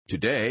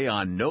Today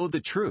on Know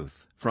the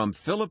Truth from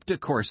Philip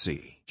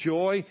DeCourcy.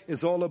 Joy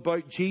is all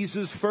about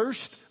Jesus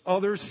first,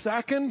 others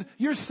second,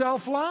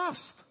 yourself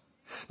last.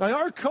 Now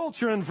our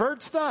culture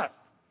inverts that.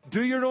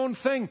 Do your own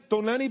thing.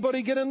 Don't let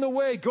anybody get in the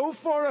way. Go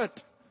for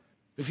it.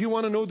 If you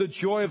want to know the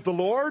joy of the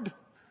Lord,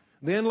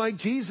 then like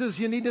Jesus,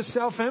 you need to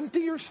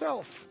self-empty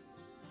yourself.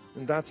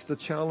 And that's the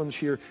challenge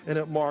here. And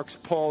it marks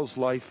Paul's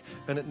life,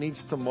 and it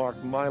needs to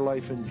mark my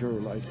life and your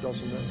life,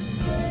 doesn't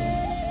it?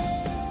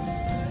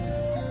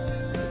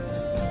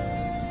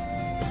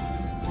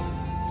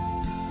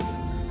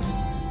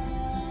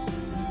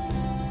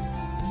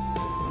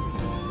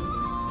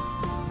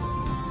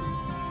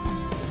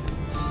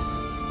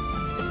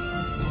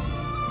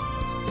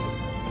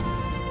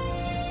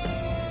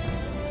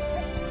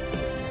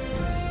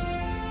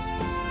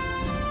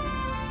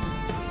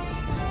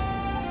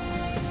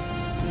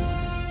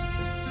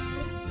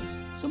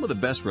 Some of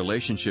the best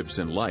relationships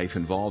in life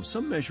involve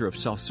some measure of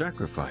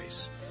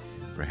self-sacrifice.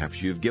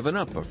 Perhaps you've given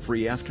up a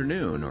free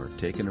afternoon or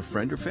taken a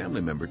friend or family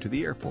member to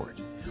the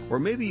airport. Or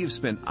maybe you've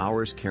spent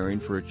hours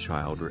caring for a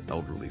child or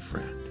elderly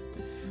friend.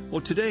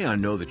 Well, today on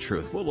Know the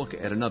Truth, we'll look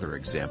at another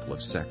example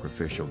of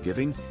sacrificial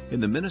giving in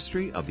the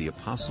ministry of the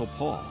Apostle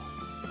Paul.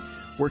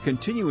 We're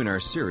continuing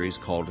our series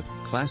called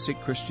Classic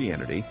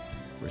Christianity.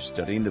 We're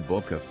studying the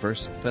book of 1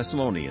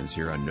 Thessalonians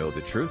here on Know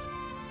the Truth,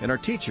 and our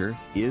teacher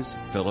is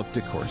Philip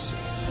DeCourcy.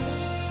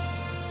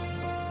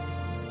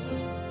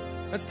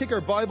 Let's take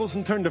our Bibles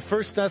and turn to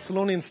 1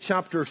 Thessalonians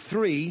chapter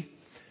 3.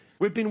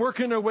 We've been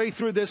working our way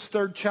through this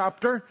third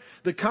chapter.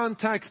 The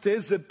context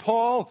is that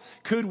Paul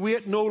could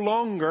wait no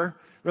longer.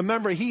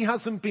 Remember, he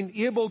hasn't been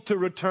able to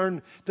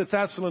return to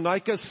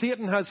Thessalonica.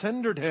 Satan has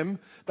hindered him.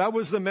 That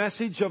was the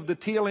message of the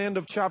tail end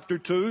of chapter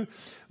 2.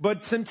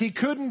 But since he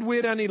couldn't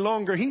wait any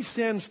longer, he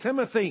sends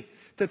Timothy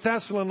to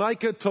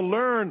Thessalonica to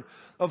learn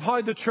of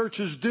how the church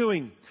is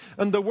doing.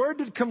 And the word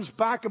that comes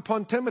back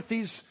upon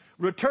Timothy's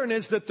return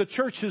is that the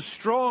church is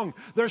strong.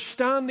 They're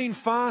standing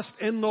fast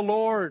in the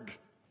Lord.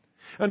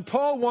 And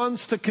Paul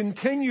wants to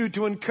continue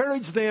to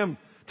encourage them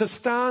to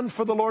stand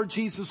for the Lord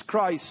Jesus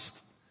Christ.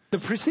 The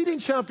preceding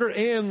chapter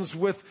ends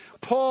with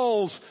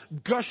Paul's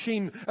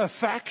gushing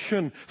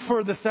affection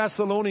for the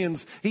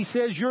Thessalonians. He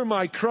says, "You're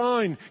my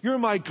crown, you're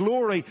my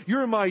glory,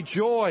 you're my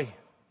joy."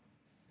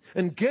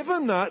 And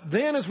given that,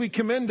 then as we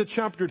come into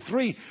chapter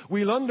 3,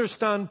 we'll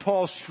understand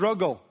Paul's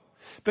struggle.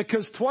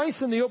 Because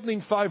twice in the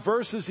opening 5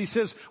 verses, he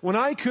says, "When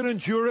I could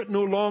endure it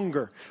no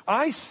longer,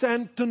 I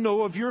sent to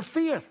know of your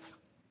faith."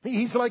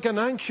 He's like an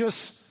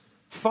anxious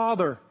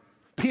father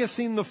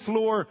pacing the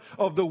floor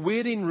of the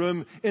waiting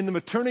room in the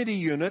maternity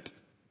unit,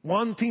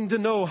 wanting to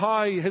know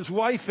how his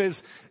wife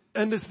is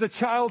and is the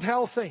child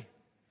healthy.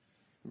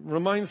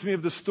 Reminds me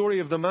of the story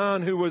of the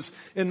man who was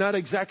in that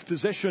exact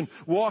position,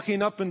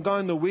 walking up and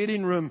down the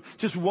waiting room,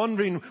 just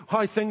wondering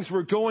how things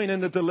were going in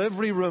the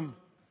delivery room.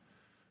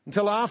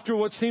 Until after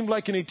what seemed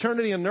like an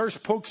eternity, a nurse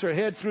pokes her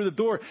head through the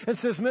door and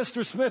says,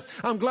 "Mr. Smith,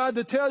 I'm glad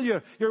to tell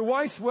you, your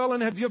wife's well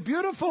and have you a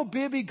beautiful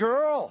baby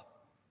girl."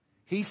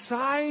 He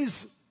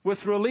sighs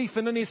with relief,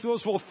 and then he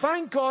says, "Well,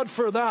 thank God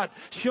for that.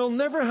 She'll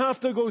never have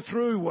to go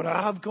through what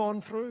I've gone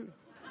through."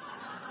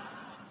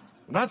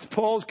 That's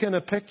Paul's kind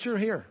of picture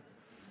here.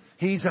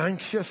 He's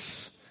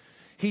anxious.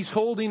 He's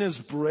holding his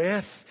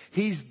breath.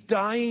 He's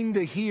dying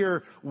to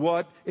hear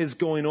what is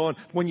going on.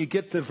 When you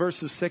get to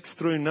verses 6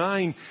 through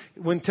 9,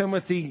 when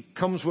Timothy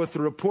comes with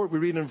the report, we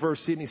read in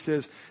verse 8, and he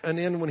says, "And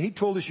then when he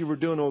told us you were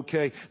doing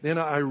okay, then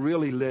I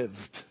really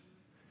lived."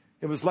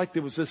 It was like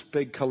there was this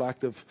big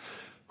collective,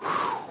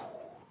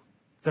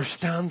 they're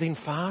standing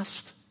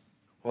fast.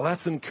 Well,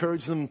 that's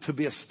encouraged them to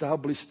be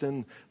established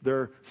in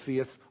their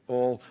faith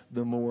all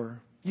the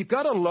more. You've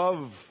got to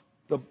love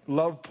the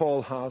love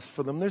Paul has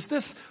for them. There's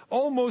this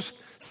almost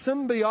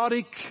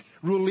symbiotic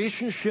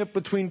relationship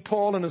between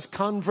Paul and his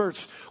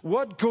converts.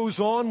 What goes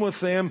on with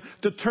them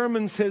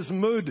determines his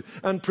mood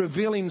and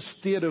prevailing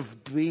state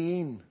of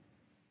being.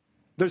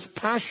 There's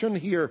passion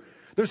here.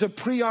 There's a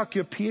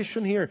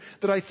preoccupation here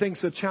that I think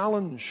is a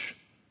challenge.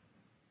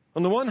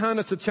 On the one hand,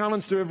 it's a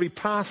challenge to every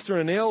pastor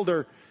and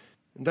elder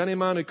and any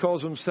man who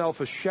calls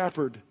himself a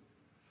shepherd.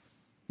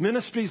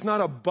 Ministry's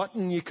not a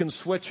button you can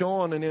switch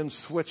on and then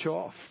switch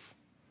off.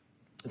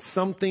 It's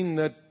something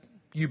that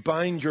you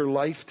bind your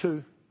life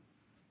to,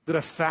 that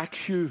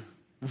affects you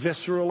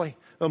viscerally,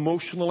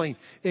 emotionally,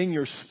 in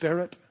your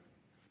spirit.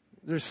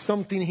 There's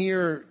something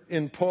here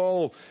in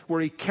Paul where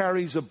he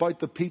carries about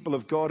the people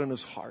of God in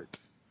his heart.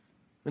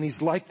 And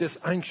he's like this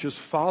anxious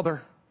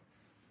father.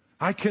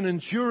 I can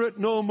endure it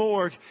no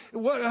more.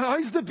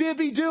 How's the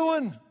baby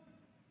doing?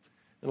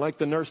 And like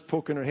the nurse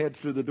poking her head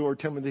through the door,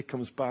 Timothy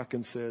comes back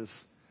and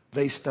says,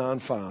 "They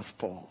stand fast,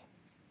 Paul.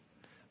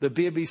 The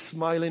baby's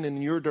smiling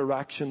in your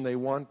direction. They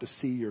want to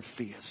see your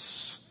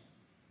face."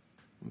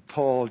 And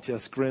Paul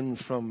just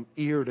grins from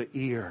ear to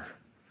ear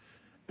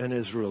and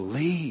is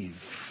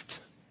relieved.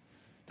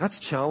 That's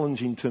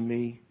challenging to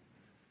me.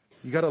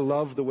 You got to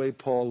love the way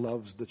Paul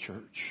loves the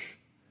church.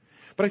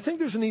 But I think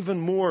there's an even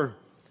more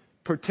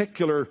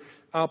particular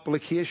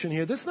application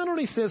here. This not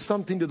only says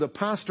something to the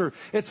pastor,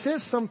 it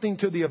says something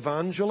to the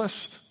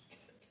evangelist.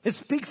 It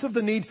speaks of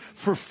the need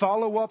for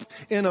follow-up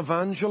in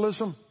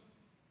evangelism.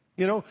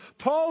 You know,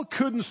 Paul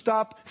couldn't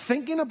stop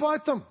thinking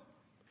about them.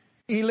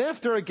 He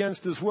left there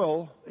against his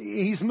will.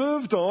 He's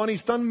moved on.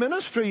 He's done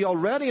ministry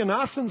already in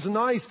Athens, and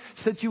now he's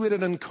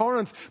situated in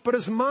Corinth. But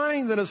his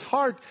mind and his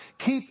heart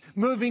keep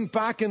moving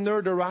back in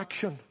their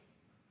direction.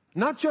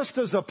 Not just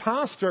as a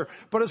pastor,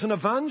 but as an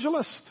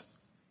evangelist.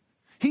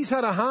 He's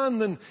had a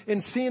hand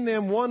in seeing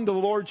them won to the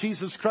Lord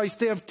Jesus Christ.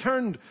 They have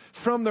turned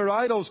from their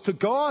idols to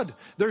God.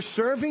 They're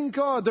serving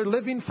God. They're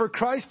living for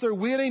Christ. They're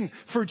waiting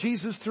for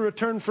Jesus to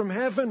return from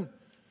heaven.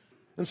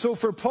 And so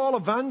for Paul,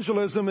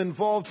 evangelism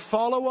involved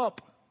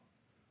follow-up.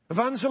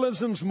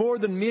 Evangelism's more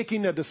than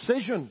making a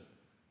decision.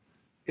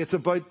 It's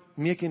about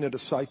making a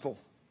disciple.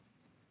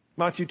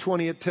 Matthew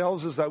 28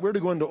 tells us that we're to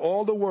go into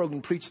all the world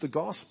and preach the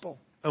gospel.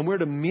 And we're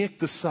to make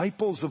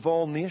disciples of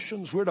all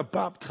nations. We're to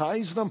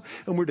baptize them.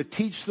 And we're to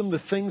teach them the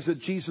things that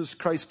Jesus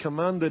Christ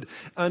commanded.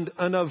 And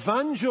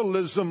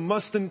evangelism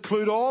must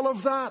include all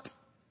of that.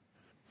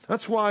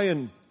 That's why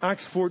in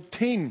Acts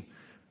 14,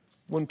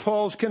 when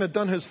Paul's kind of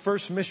done his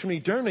first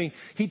missionary journey,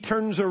 he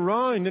turns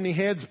around and he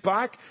heads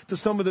back to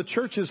some of the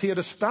churches he had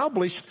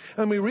established.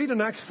 And we read in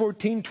Acts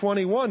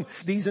 14:21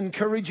 these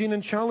encouraging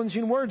and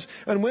challenging words.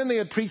 And when they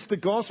had preached the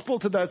gospel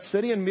to that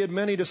city and made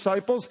many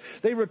disciples,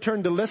 they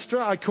returned to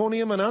Lystra,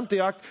 Iconium, and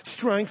Antioch,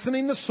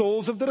 strengthening the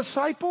souls of the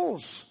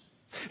disciples,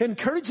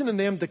 encouraging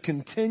them to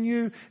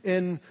continue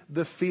in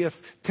the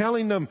faith,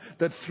 telling them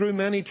that through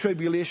many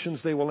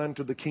tribulations they will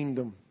enter the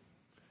kingdom.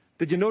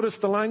 Did you notice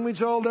the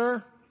language all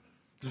there?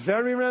 It's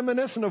very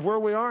reminiscent of where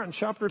we are in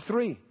chapter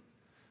 3.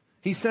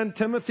 He sent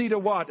Timothy to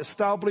what?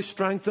 Establish,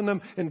 strengthen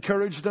them,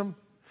 encourage them.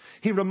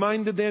 He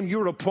reminded them,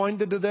 you're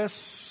appointed to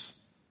this.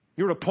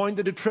 You're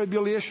appointed to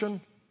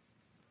tribulation.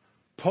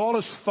 Paul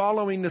is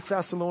following the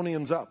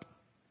Thessalonians up.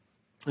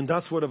 And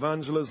that's what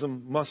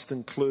evangelism must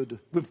include.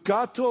 We've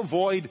got to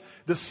avoid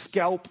the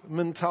scalp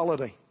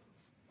mentality.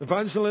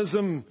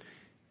 Evangelism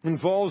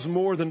involves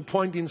more than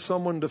pointing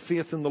someone to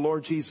faith in the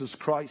Lord Jesus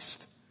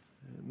Christ.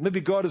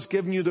 Maybe God has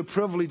given you the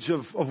privilege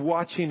of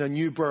watching a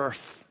new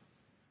birth,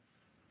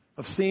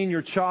 of seeing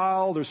your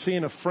child or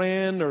seeing a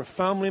friend or a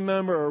family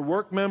member or a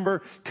work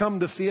member come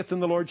to faith in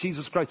the Lord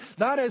Jesus Christ.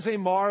 That is a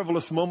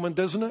marvelous moment,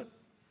 isn't it?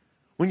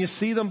 When you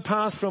see them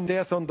pass from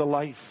death unto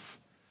life.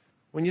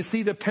 When you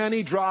see the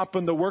penny drop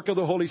and the work of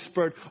the Holy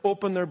Spirit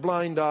open their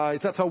blind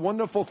eyes. That's a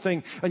wonderful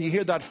thing. And you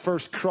hear that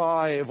first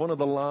cry of one of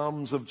the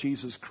lambs of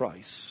Jesus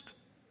Christ.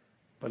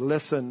 But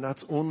listen,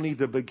 that's only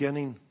the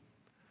beginning.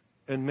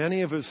 And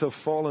many of us have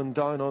fallen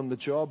down on the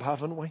job,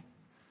 haven't we?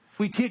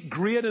 We take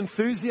great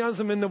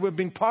enthusiasm in that we've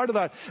been part of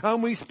that.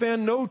 And we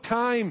spend no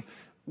time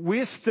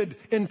wasted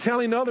in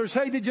telling others,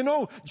 hey, did you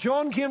know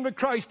John came to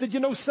Christ? Did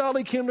you know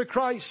Sally came to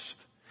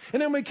Christ?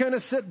 And then we kind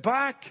of sit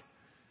back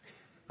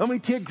and we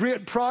take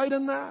great pride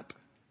in that.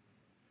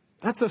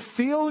 That's a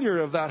failure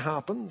if that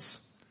happens.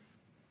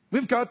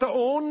 We've got to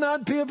own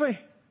that baby.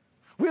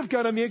 We've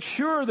got to make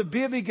sure the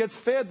baby gets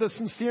fed the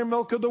sincere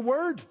milk of the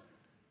Word.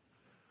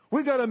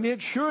 We've got to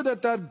make sure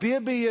that that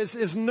baby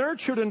is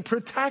nurtured and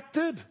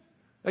protected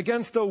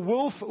against a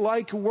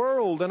wolf-like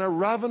world and a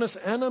ravenous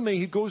enemy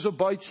who goes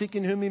about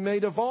seeking whom he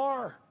may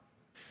devour.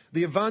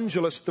 The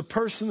evangelist, the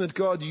person that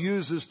God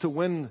uses to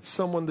win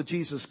someone to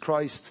Jesus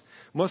Christ,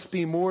 must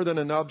be more than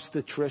an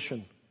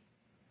obstetrician.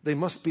 They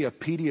must be a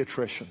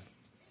pediatrician.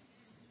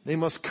 They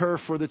must care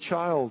for the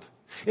child.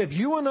 If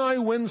you and I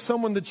win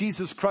someone to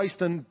Jesus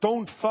Christ and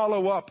don't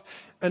follow up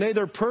and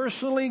either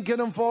personally get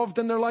involved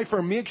in their life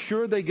or make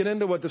sure they get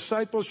into a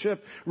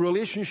discipleship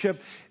relationship,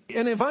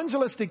 in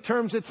evangelistic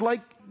terms, it's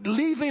like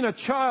leaving a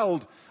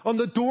child on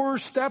the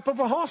doorstep of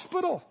a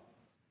hospital.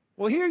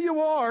 Well, here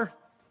you are.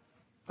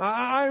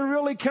 I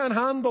really can't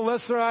handle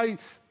this, or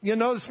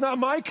it's not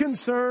my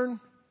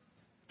concern.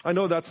 I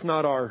know that's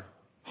not our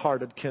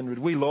heart at Kindred.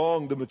 We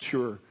long to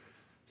mature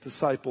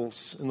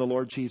disciples in the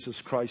Lord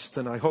Jesus Christ.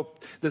 And I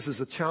hope this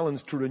is a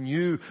challenge to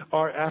renew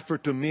our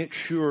effort to make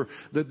sure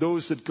that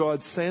those that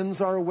God sends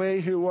our way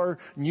who are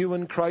new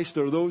in Christ,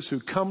 or those who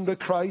come to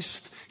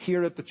Christ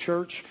here at the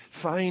church,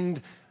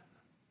 find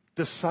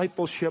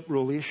discipleship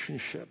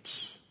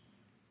relationships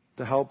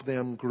to help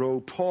them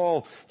grow.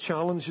 Paul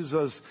challenges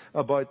us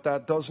about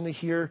that, doesn't he,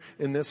 here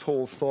in this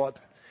whole thought?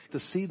 To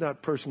see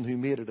that person who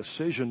made a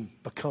decision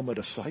become a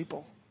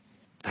disciple.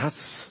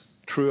 That's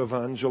true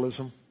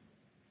evangelism.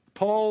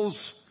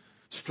 Paul's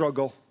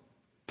struggle,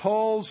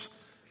 Paul's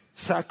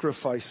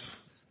sacrifice,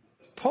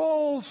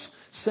 Paul's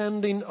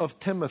sending of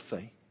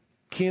Timothy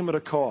came at a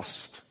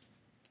cost.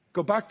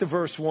 Go back to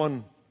verse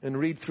 1 and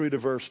read through to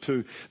verse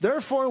 2.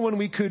 Therefore, when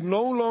we could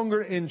no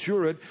longer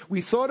endure it,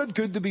 we thought it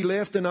good to be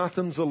left in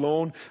Athens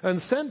alone,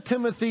 and sent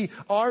Timothy,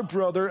 our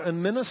brother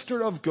and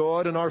minister of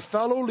God and our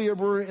fellow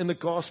laborer in the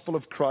gospel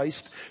of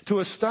Christ, to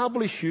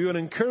establish you and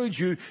encourage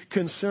you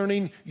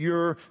concerning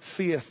your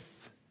faith.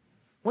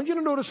 I want you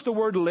to notice the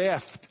word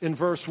left in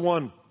verse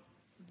 1.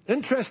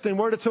 Interesting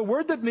word. It's a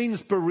word that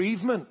means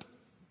bereavement.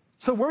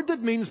 It's a word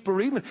that means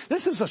bereavement.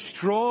 This is a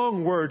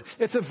strong word.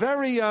 It's a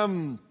very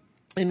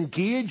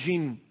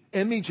engaging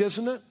image,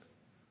 isn't it?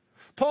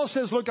 Paul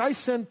says, look, I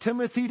sent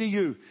Timothy to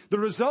you. The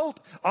result,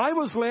 I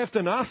was left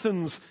in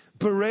Athens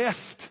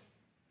bereft.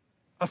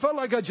 I felt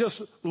like I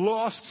just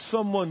lost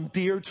someone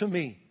dear to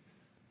me.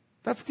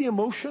 That's the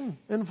emotion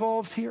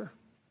involved here.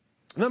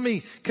 Let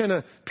me kind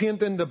of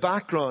paint in the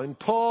background.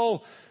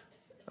 Paul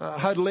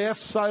had left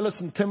Silas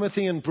and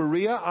Timothy in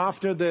Berea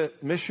after the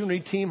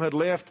missionary team had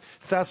left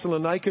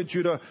Thessalonica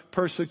due to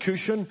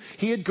persecution.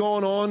 He had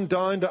gone on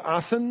down to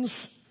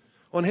Athens.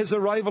 On his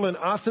arrival in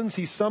Athens,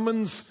 he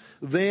summons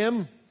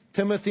them,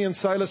 Timothy and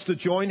Silas, to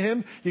join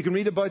him. You can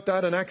read about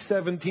that in Acts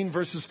 17,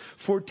 verses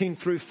 14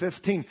 through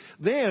 15.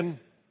 Then,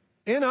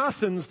 in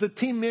Athens, the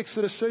team makes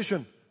a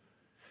decision.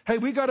 Hey,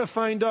 we got to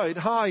find out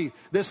how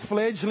this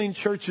fledgling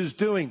church is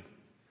doing.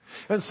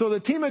 And so the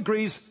team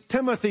agrees,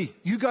 Timothy,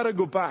 you got to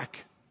go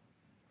back.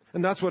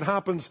 And that's what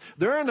happens.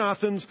 They're in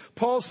Athens.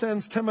 Paul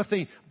sends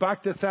Timothy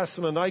back to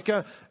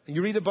Thessalonica.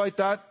 You read about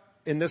that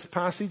in this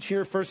passage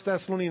here, 1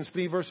 Thessalonians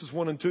 3, verses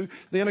 1 and 2.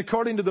 Then,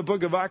 according to the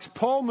book of Acts,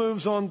 Paul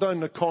moves on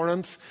down to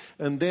Corinth,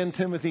 and then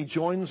Timothy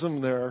joins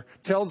him there,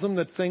 tells him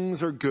that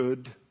things are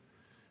good,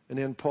 and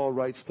then Paul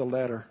writes the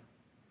letter.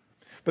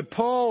 But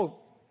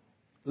Paul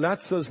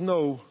lets us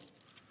know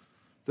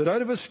that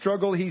out of a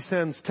struggle he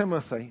sends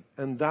Timothy,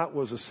 and that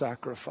was a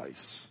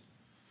sacrifice.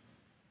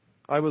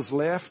 I was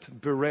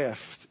left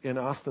bereft in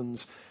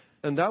Athens,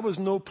 and that was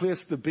no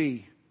place to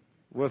be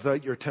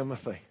without your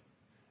Timothy.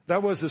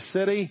 That was a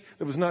city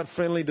that was not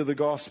friendly to the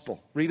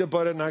gospel. Read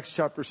about it in Acts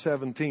chapter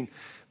 17.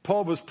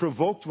 Paul was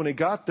provoked when he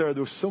got there.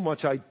 There was so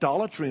much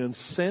idolatry and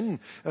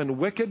sin and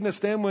wickedness.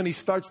 Then when he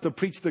starts to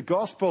preach the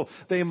gospel,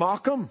 they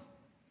mock him.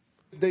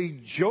 They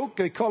joke.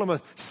 They call him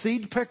a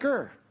seed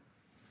picker.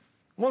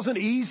 It wasn't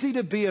easy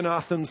to be in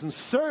Athens, and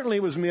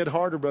certainly was made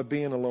harder by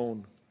being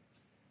alone.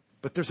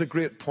 But there's a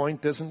great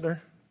point, isn't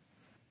there?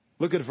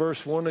 Look at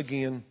verse 1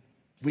 again.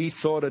 We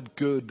thought it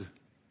good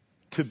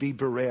to be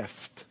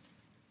bereft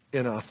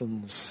in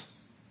Athens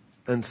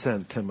and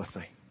sent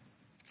Timothy.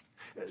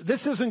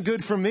 This isn't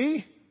good for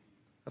me.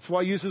 That's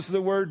why he uses the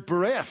word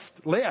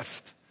bereft,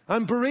 left.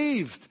 I'm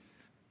bereaved.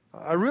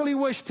 I really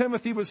wish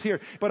Timothy was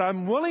here, but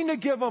I'm willing to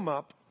give him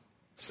up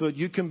so that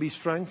you can be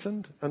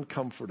strengthened and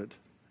comforted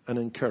and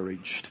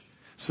encouraged,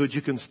 so that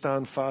you can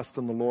stand fast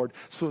in the Lord,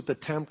 so that the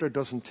tempter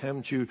doesn't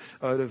tempt you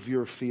out of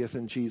your faith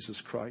in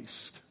Jesus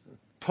Christ.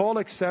 Paul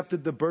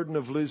accepted the burden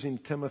of losing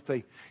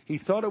Timothy. He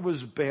thought it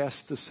was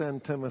best to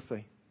send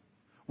Timothy.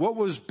 What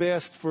was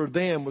best for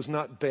them was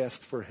not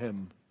best for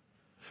him.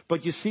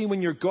 But you see,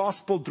 when you're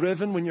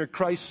gospel-driven, when you're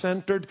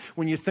Christ-centered,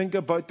 when you think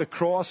about the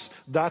cross,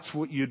 that's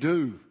what you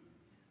do.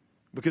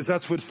 Because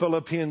that's what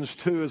Philippians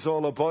 2 is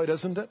all about,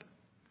 isn't it?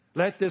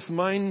 Let this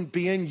mind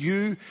be in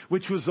you,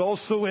 which was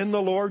also in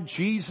the Lord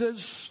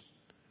Jesus,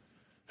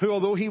 who,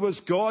 although he was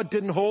God,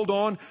 didn't hold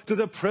on to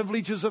the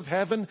privileges of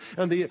heaven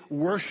and the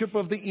worship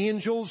of the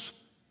angels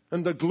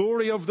and the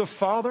glory of the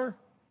Father,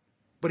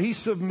 but he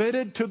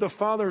submitted to the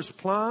Father's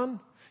plan.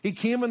 He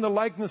came in the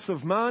likeness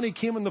of man. He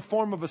came in the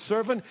form of a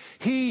servant.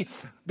 He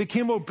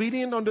became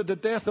obedient unto the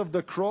death of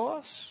the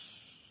cross.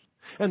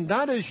 And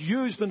that is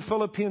used in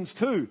Philippians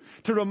 2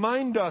 to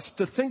remind us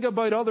to think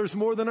about others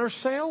more than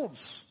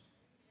ourselves.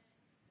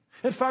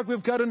 In fact,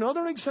 we've got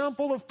another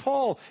example of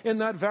Paul in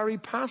that very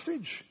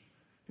passage.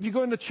 If you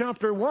go into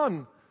chapter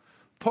 1,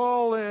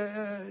 Paul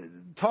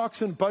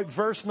talks in about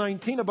verse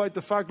 19 about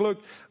the fact, look,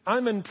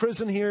 I'm in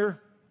prison here.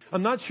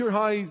 I'm not sure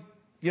how,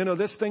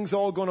 this thing's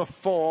all going to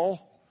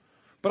fall.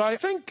 But I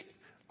think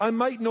I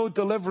might know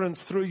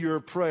deliverance through your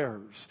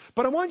prayers.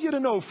 But I want you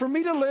to know, for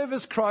me to live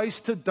is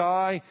Christ, to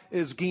die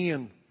is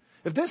gain.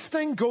 If this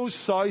thing goes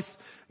south,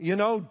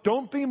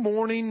 don't be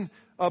mourning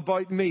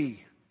about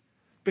me.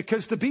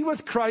 Because to be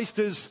with Christ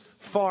is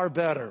far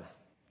better.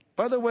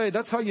 By the way,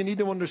 that's how you need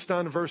to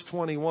understand verse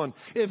 21.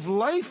 If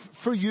life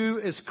for you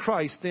is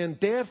Christ, then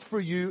death for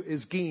you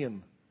is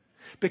gain.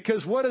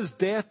 Because what does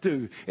death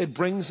do? It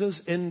brings us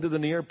into the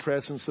near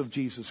presence of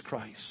Jesus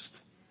Christ.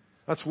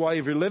 That's why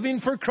if you're living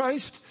for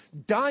Christ,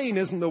 dying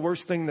isn't the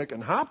worst thing that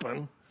can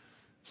happen.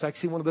 It's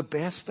actually one of the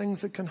best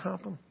things that can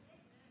happen.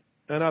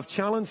 And I've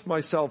challenged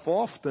myself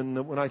often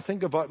that when I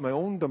think about my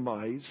own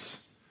demise,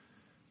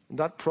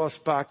 that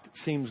prospect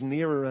seems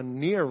nearer and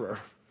nearer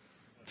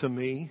to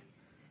me.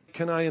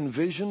 Can I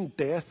envision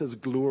death as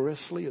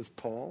gloriously as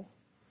Paul?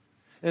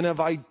 And if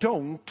I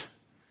don't,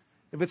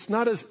 if it's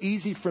not as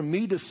easy for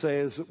me to say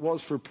as it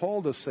was for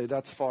Paul to say,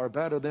 that's far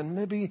better, then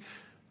maybe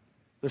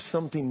there's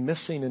something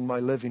missing in my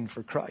living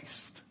for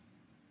Christ.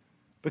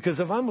 Because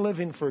if I'm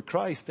living for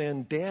Christ,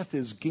 then death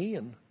is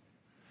gain.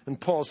 And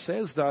Paul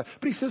says that.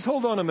 But he says,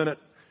 hold on a minute.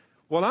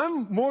 Well,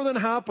 I'm more than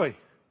happy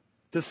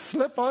to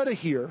slip out of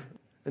here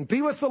and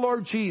be with the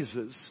Lord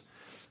Jesus.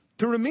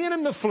 To remain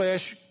in the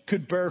flesh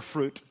could bear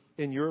fruit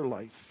in your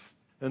life.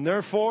 And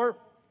therefore,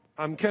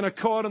 I'm kind of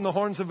caught in the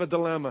horns of a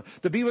dilemma.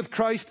 To be with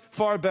Christ,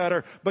 far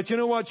better. But you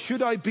know what?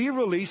 Should I be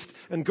released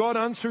and God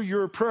answer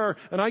your prayer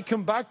and I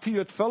come back to you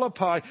at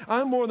Philippi,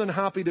 I'm more than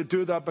happy to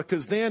do that,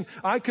 because then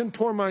I can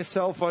pour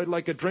myself out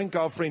like a drink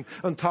offering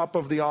on top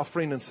of the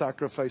offering and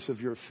sacrifice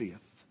of your faith.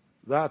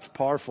 That's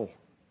powerful.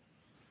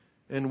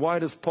 And why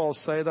does Paul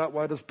say that?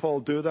 Why does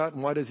Paul do that?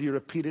 And why does he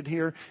repeat it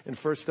here in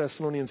 1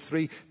 Thessalonians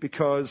 3?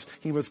 Because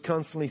he was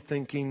constantly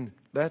thinking,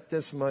 let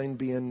this mind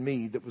be in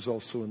me that was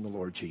also in the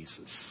Lord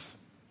Jesus.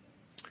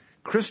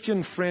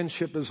 Christian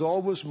friendship is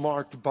always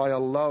marked by a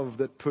love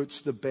that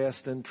puts the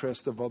best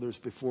interest of others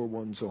before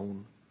one's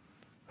own.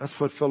 That's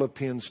what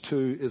Philippians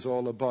 2 is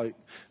all about.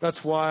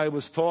 That's why I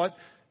was taught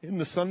in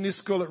the Sunday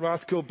school at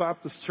Rathkill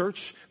Baptist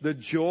Church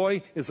that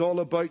joy is all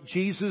about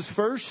Jesus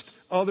first,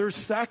 others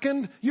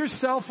second,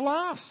 yourself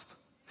last.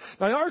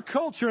 Now our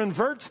culture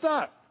inverts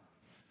that.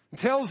 It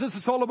tells us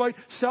it's all about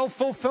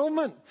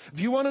self-fulfillment. If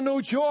you want to know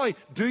joy,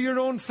 do your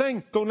own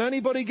thing. Don't let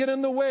anybody get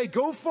in the way.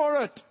 Go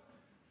for it.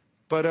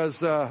 But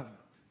as a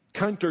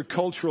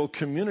countercultural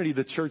community,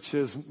 the church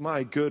says,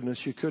 my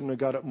goodness, you couldn't have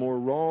got it more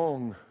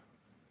wrong.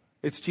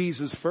 It's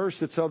Jesus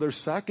first, it's others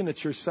second,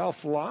 it's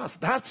yourself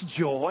last. That's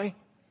joy.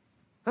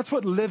 That's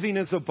what living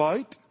is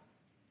about.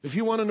 If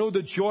you want to know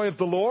the joy of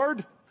the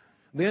Lord,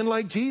 then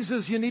like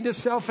Jesus, you need to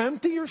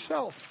self-empty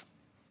yourself.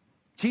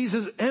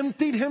 Jesus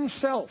emptied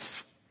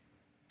himself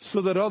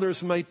so that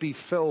others might be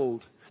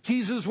filled.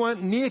 Jesus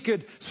went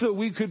naked so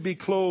we could be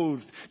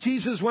clothed.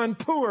 Jesus went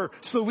poor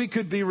so we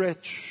could be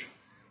rich.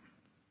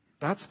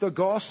 That's the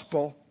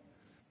gospel.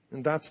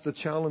 And that's the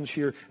challenge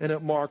here. And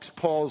it marks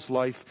Paul's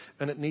life.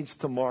 And it needs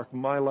to mark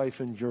my life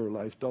and your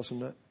life,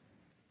 doesn't it?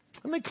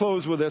 Let me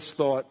close with this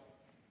thought.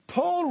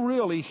 Paul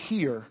really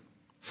here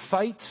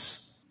fights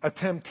a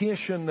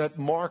temptation that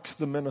marks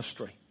the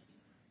ministry.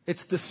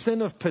 It's the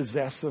sin of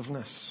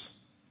possessiveness.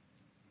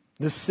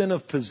 The sin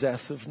of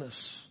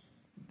possessiveness.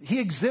 He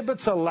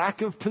exhibits a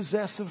lack of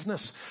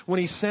possessiveness when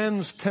he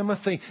sends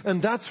Timothy.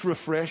 And that's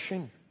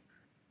refreshing.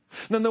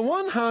 Now, on the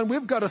one hand,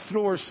 we've got to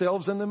throw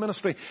ourselves in the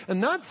ministry.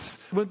 And that's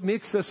what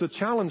makes this a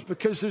challenge,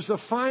 because there's a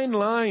fine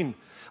line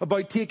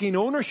about taking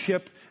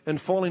ownership and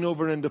falling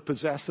over into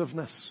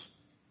possessiveness.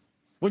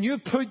 When you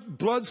put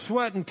blood,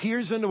 sweat, and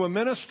tears into a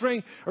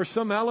ministry or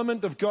some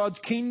element of God's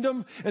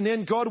kingdom, and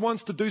then God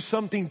wants to do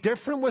something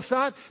different with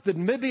that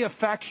maybe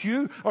affects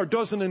you or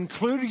doesn't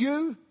include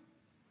you,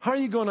 how are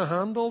you going to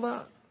handle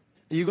that?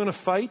 Are you going to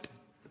fight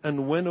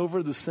and win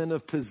over the sin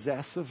of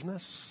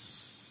possessiveness?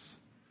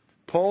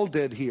 Paul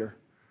did here.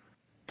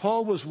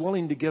 Paul was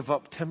willing to give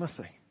up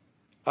Timothy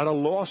at a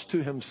loss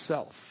to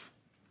himself.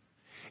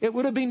 It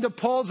would have been to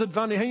Paul's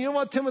advantage. Hey, you know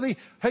what, Timothy?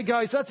 Hey,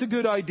 guys, that's a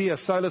good idea.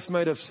 Silas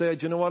might have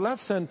said, you know what,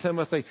 let's send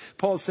Timothy.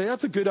 Paul say,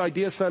 that's a good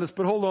idea, Silas,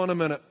 but hold on a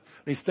minute.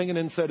 And he's thinking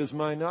inside his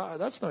mind,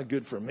 that's not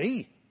good for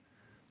me.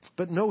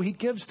 But no, he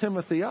gives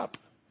Timothy up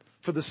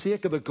for the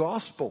sake of the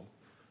gospel,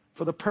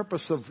 for the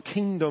purpose of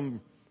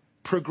kingdom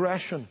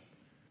progression.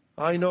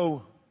 I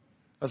know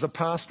as a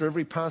pastor,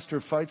 every pastor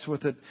fights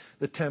with it,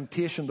 the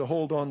temptation to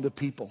hold on to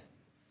people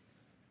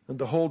and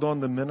to hold on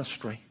to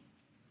ministry.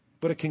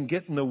 But it can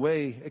get in the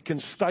way. It can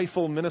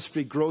stifle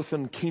ministry growth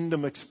and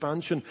kingdom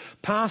expansion.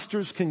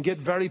 Pastors can get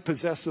very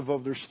possessive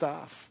of their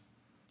staff.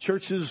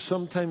 Churches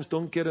sometimes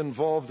don't get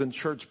involved in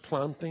church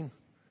planting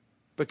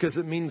because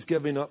it means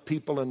giving up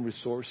people and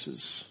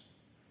resources.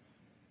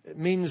 It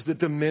means the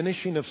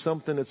diminishing of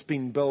something that's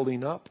been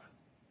building up.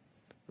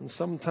 And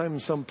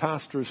sometimes some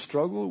pastors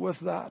struggle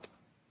with that.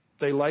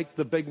 They like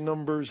the big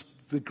numbers,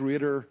 the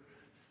greater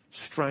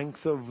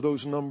strength of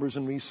those numbers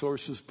and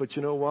resources. But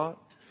you know what?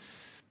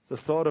 The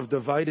thought of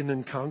dividing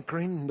and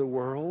conquering the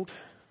world,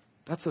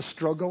 that's a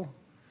struggle.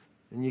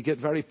 And you get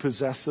very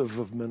possessive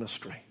of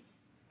ministry.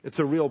 It's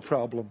a real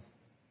problem.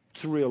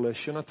 It's a real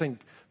issue. And I think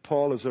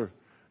Paul is a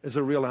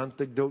real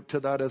antidote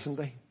to that,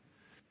 isn't he?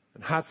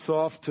 And hats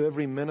off to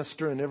every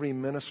minister and every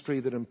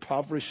ministry that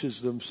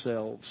impoverishes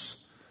themselves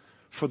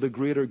for the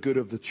greater good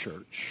of the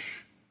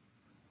church.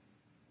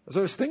 As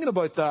I was thinking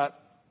about that,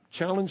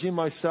 challenging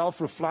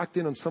myself,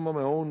 reflecting on some of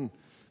my own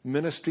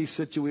ministry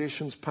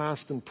situations,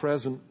 past and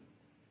present,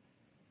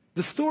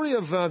 the story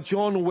of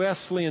John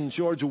Wesley and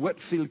George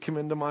Whitefield came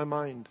into my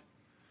mind.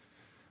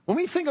 When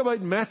we think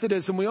about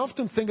Methodism, we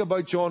often think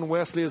about John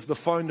Wesley as the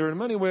founder. In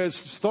many ways,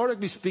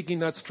 historically speaking,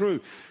 that's true.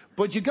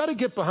 But you've got to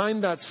get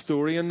behind that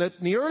story. And that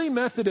in the early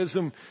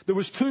Methodism, there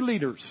was two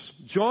leaders,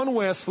 John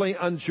Wesley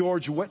and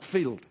George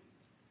Whitefield.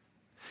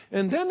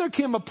 And then there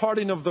came a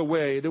parting of the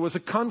way. There was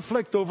a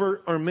conflict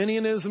over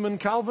Arminianism and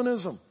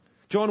Calvinism.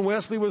 John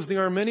Wesley was the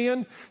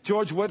Arminian.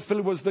 George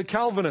Whitefield was the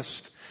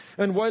Calvinist.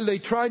 And while they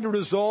tried to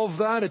resolve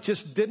that, it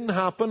just didn't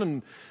happen.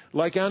 And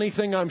like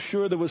anything, I'm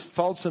sure there was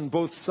faults on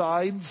both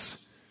sides.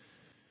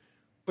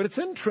 But it's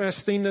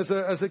interesting as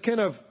a kind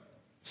of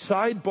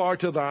sidebar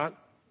to that,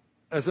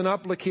 as an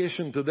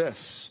application to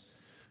this.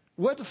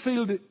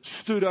 Whitefield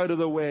stood out of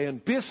the way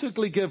and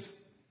basically gave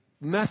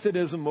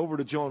Methodism over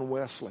to John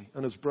Wesley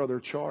and his brother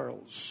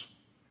Charles.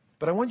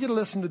 But I want you to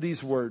listen to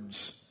these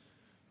words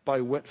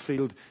by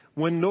Whitefield.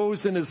 When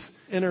those in his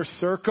inner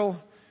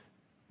circle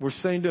were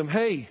saying to him,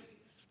 hey,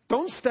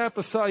 don't step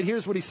aside.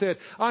 Here's what he said.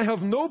 I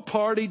have no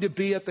party to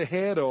be at the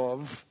head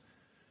of.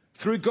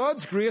 Through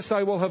God's grace,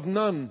 I will have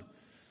none.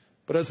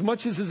 But as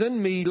much as is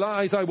in me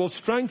lies, I will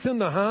strengthen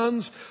the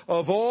hands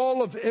of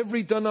all of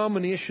every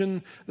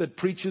denomination that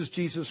preaches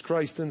Jesus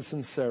Christ in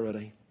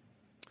sincerity.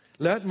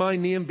 Let my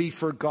name be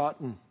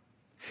forgotten.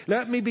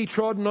 Let me be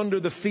trodden under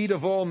the feet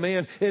of all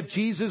men, if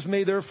Jesus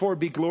may therefore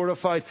be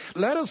glorified.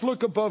 Let us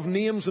look above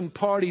names and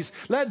parties.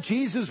 Let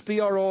Jesus be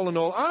our all in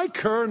all. I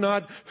care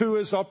not who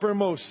is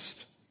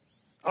uppermost.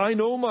 I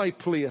know my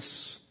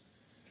place,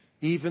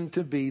 even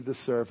to be the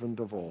servant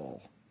of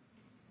all.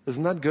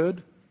 Isn't that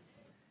good?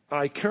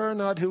 I care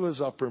not who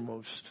is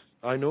uppermost.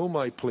 I know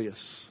my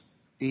place,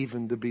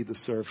 even to be the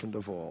servant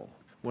of all.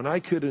 When I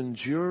could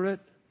endure it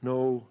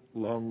no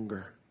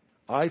longer,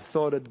 I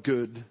thought it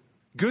good.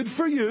 Good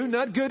for you,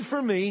 not good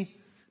for me,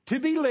 to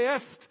be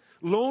left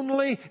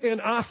lonely in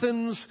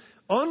Athens,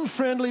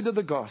 unfriendly to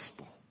the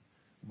gospel.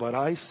 But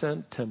I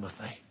sent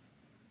Timothy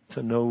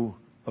to know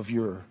of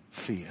your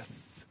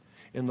faith.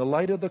 In the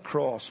light of the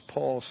cross,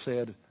 Paul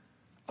said,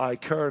 I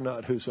care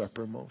not who's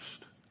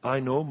uppermost. I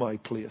know my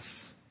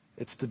place.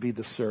 It's to be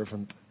the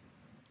servant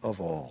of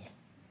all.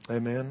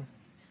 Amen.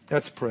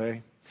 Let's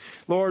pray.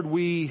 Lord,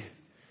 we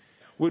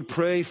would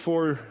pray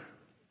for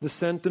the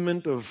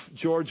sentiment of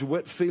George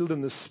Whitefield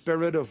and the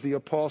spirit of the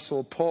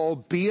Apostle Paul,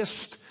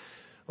 based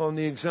on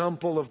the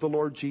example of the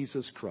Lord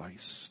Jesus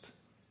Christ.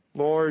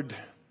 Lord,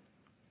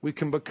 we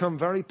can become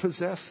very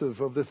possessive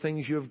of the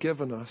things you have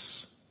given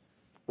us,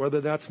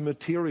 whether that's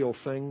material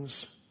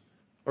things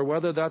or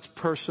whether that's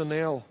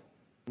personnel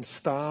and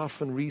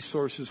staff and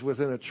resources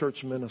within a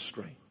church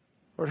ministry.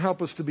 Lord,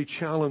 help us to be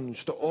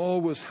challenged to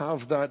always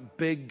have that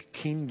big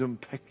kingdom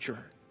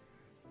picture.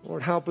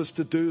 Lord, help us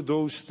to do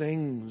those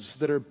things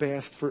that are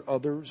best for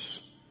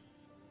others,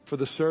 for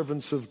the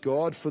servants of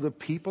God, for the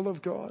people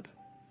of God,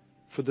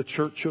 for the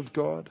church of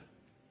God.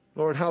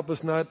 Lord, help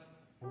us not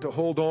to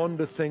hold on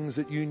to things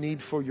that you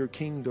need for your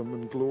kingdom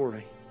and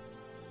glory.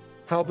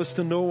 Help us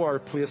to know our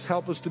place.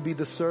 Help us to be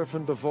the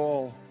servant of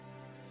all.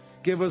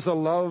 Give us a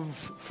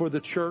love for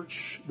the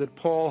church that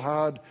Paul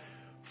had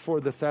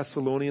for the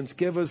Thessalonians.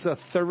 Give us a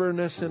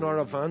thoroughness in our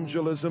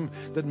evangelism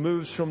that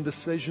moves from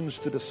decisions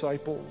to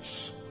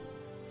disciples.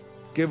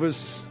 Give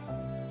us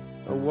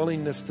a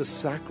willingness to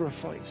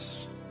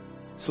sacrifice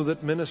so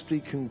that ministry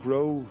can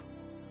grow,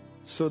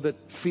 so that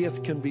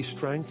faith can be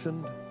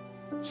strengthened,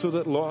 so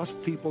that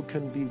lost people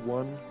can be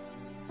won.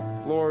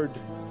 Lord,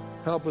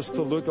 help us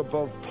to look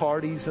above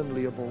parties and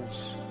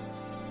labels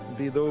and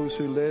be those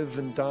who live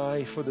and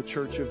die for the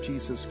church of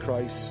Jesus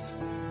Christ,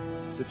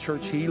 the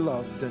church he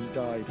loved and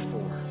died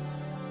for.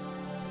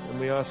 And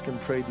we ask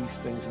and pray these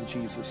things in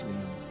Jesus'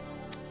 name.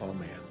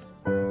 Amen.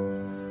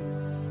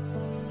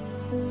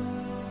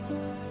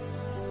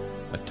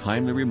 A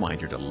timely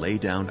reminder to lay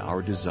down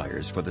our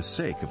desires for the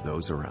sake of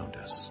those around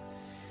us.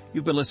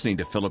 You've been listening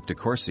to Philip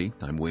DeCourcy.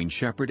 I'm Wayne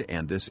Shepherd,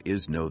 and this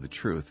is Know the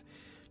Truth.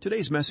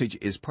 Today's message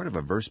is part of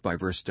a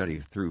verse-by-verse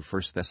study through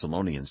 1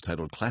 Thessalonians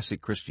titled Classic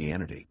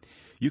Christianity.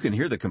 You can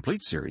hear the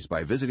complete series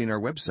by visiting our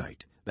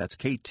website. That's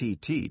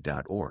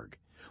ktt.org.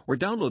 Or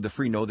download the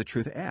free Know the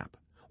Truth app.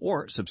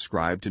 Or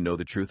subscribe to Know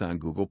the Truth on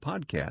Google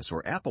Podcasts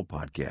or Apple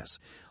Podcasts.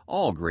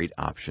 All great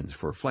options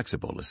for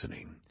flexible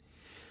listening.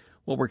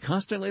 Well, we're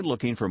constantly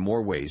looking for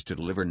more ways to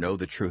deliver Know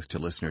the Truth to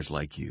listeners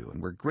like you,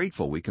 and we're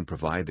grateful we can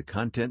provide the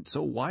content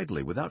so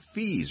widely without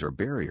fees or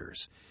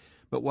barriers.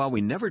 But while we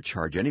never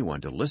charge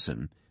anyone to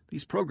listen,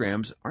 these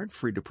programs aren't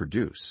free to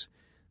produce.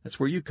 That's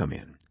where you come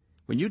in.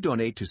 When you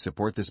donate to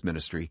support this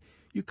ministry,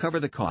 you cover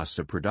the costs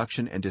of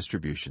production and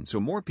distribution so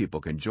more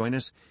people can join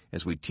us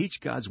as we teach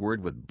God's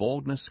Word with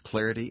boldness,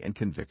 clarity, and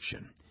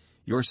conviction.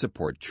 Your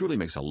support truly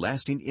makes a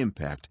lasting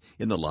impact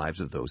in the lives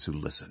of those who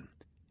listen.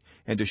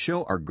 And to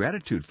show our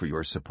gratitude for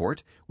your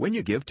support, when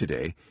you give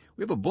today,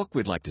 we have a book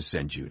we'd like to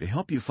send you to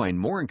help you find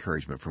more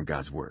encouragement from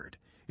God's Word.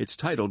 It's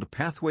titled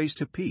Pathways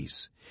to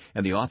Peace,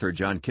 and the author,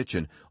 John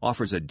Kitchen,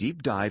 offers a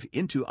deep dive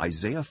into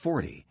Isaiah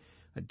 40,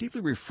 a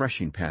deeply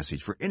refreshing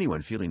passage for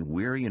anyone feeling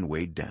weary and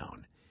weighed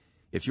down.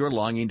 If you're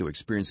longing to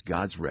experience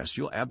God's rest,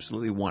 you'll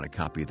absolutely want a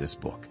copy of this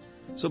book.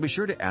 So be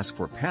sure to ask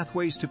for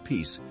Pathways to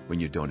Peace when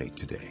you donate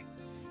today.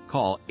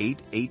 Call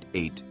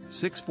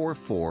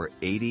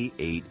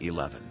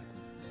 888-644-8811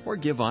 or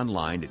give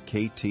online at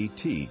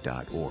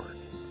ktt.org.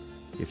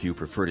 If you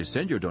prefer to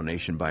send your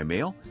donation by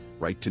mail,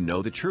 write to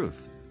Know the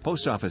Truth,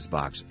 Post Office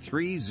Box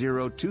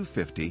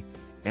 30250,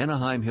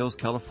 Anaheim Hills,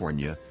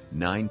 California,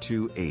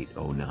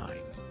 92809.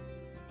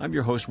 I'm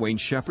your host, Wayne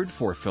Shepherd,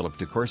 for Philip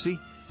DeCourcy.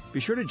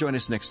 Be sure to join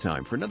us next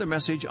time for another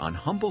message on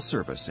humble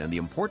service and the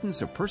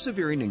importance of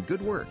persevering in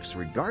good works,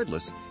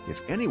 regardless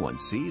if anyone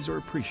sees or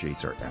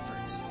appreciates our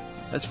efforts.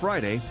 That's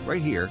Friday,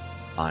 right here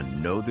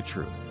on Know the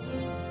Truth.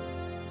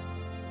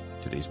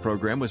 Today's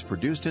program was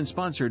produced and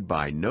sponsored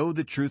by Know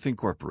the Truth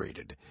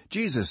Incorporated.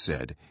 Jesus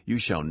said, "You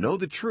shall know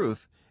the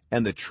truth,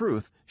 and the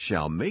truth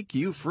shall make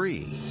you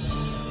free."